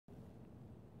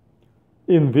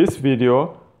In this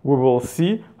video, we will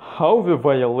see how the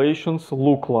violations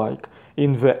look like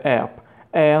in the app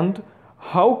and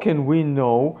how can we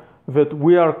know that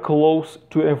we are close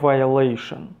to a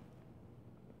violation.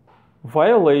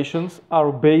 Violations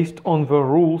are based on the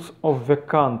rules of the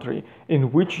country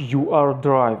in which you are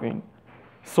driving.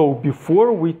 So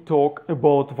before we talk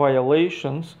about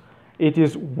violations, it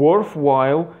is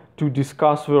worthwhile to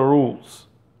discuss the rules.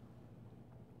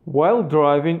 While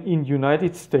driving in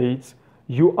United States,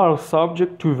 you are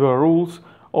subject to the rules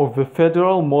of the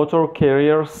Federal Motor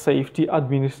Carrier Safety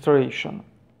Administration.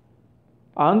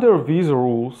 Under these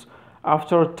rules,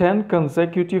 after 10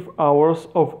 consecutive hours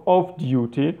of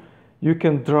off-duty, you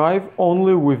can drive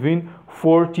only within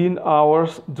 14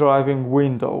 hours driving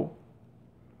window.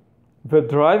 The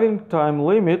driving time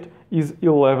limit is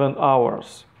 11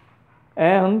 hours.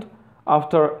 And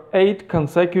after 8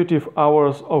 consecutive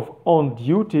hours of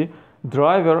on-duty,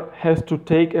 driver has to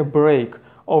take a break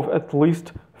of at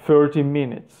least 30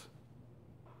 minutes.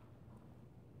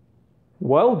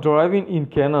 While driving in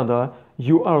Canada,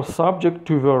 you are subject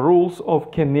to the rules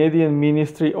of Canadian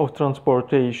Ministry of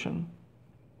Transportation.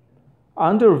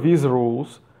 Under these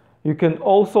rules, you can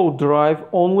also drive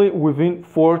only within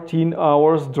 14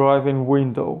 hours driving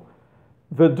window.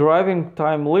 The driving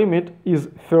time limit is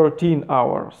 13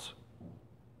 hours.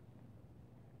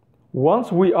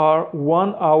 Once we are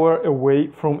 1 hour away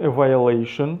from a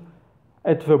violation,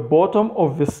 at the bottom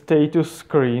of the status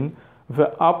screen,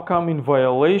 the upcoming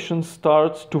violation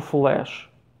starts to flash.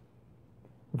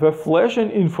 The flashing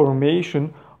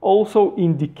information also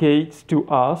indicates to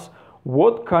us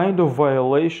what kind of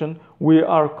violation we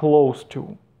are close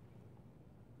to.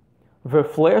 The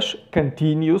flash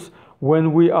continues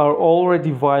when we are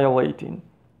already violating.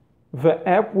 The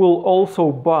app will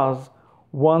also buzz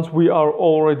once we are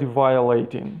already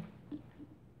violating.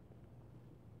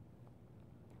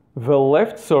 The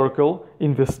left circle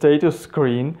in the status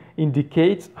screen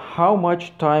indicates how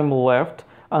much time left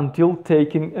until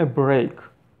taking a break.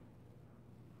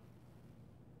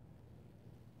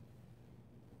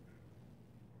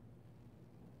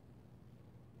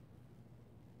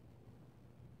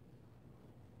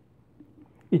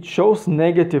 It shows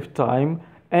negative time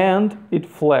and it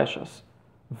flashes.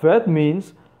 That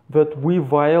means that we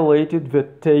violated the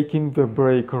taking the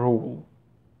break rule.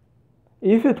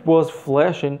 If it was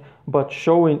flashing but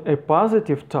showing a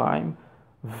positive time,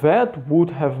 that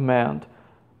would have meant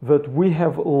that we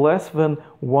have less than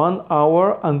 1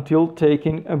 hour until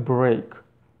taking a break.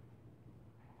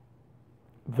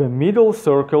 The middle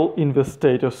circle in the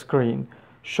status screen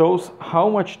shows how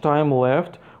much time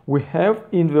left we have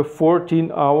in the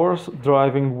 14 hours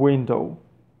driving window.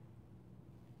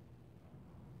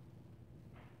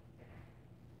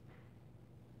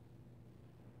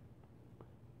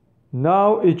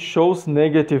 Now it shows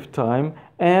negative time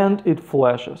and it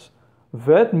flashes.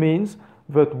 That means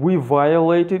that we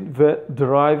violated the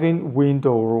driving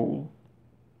window rule.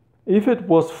 If it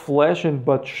was flashing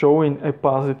but showing a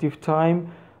positive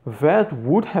time, that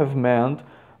would have meant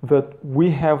that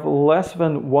we have less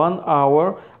than 1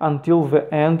 hour until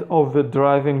the end of the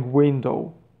driving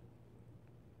window.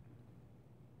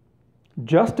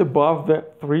 Just above the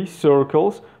 3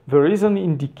 circles, there is an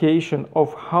indication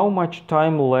of how much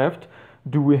time left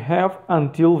do we have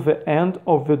until the end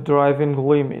of the driving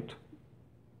limit.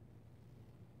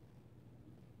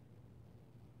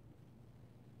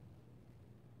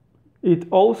 It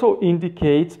also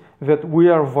indicates that we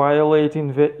are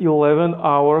violating the 11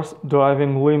 hours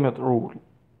driving limit rule.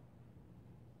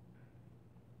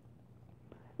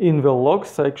 In the log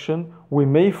section, we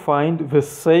may find the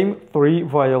same 3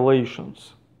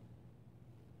 violations.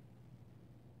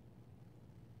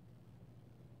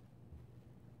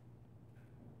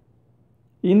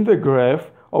 In the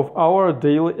graph of our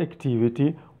daily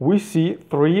activity, we see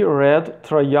 3 red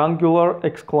triangular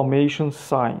exclamation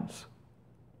signs.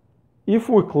 If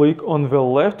we click on the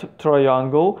left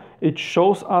triangle, it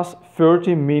shows us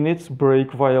 30 minutes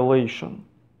break violation.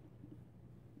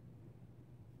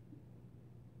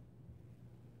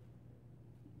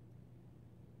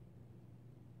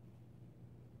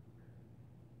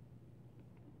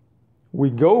 We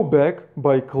go back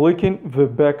by clicking the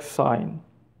back sign.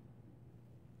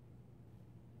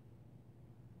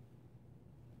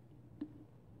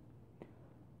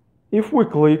 If we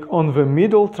click on the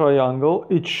middle triangle,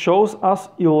 it shows us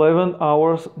 11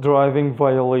 hours driving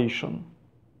violation.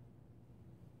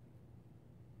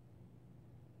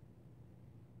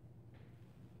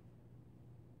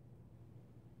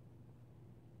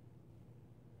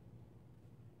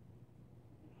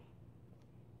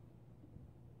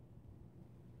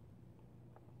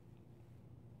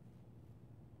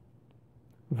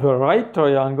 The right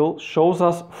triangle shows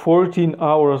us 14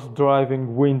 hours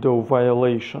driving window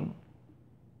violation.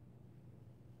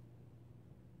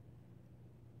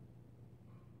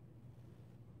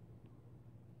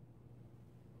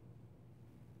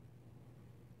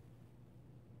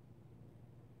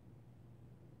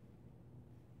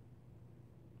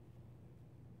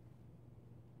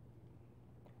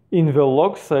 In the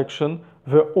log section,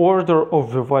 the order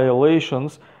of the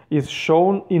violations is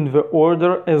shown in the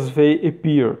order as they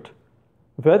appeared.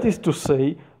 That is to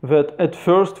say that at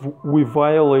first we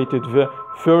violated the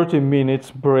 30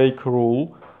 minutes break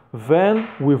rule, then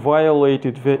we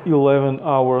violated the 11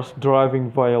 hours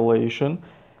driving violation,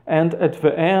 and at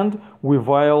the end we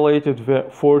violated the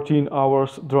 14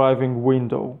 hours driving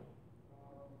window.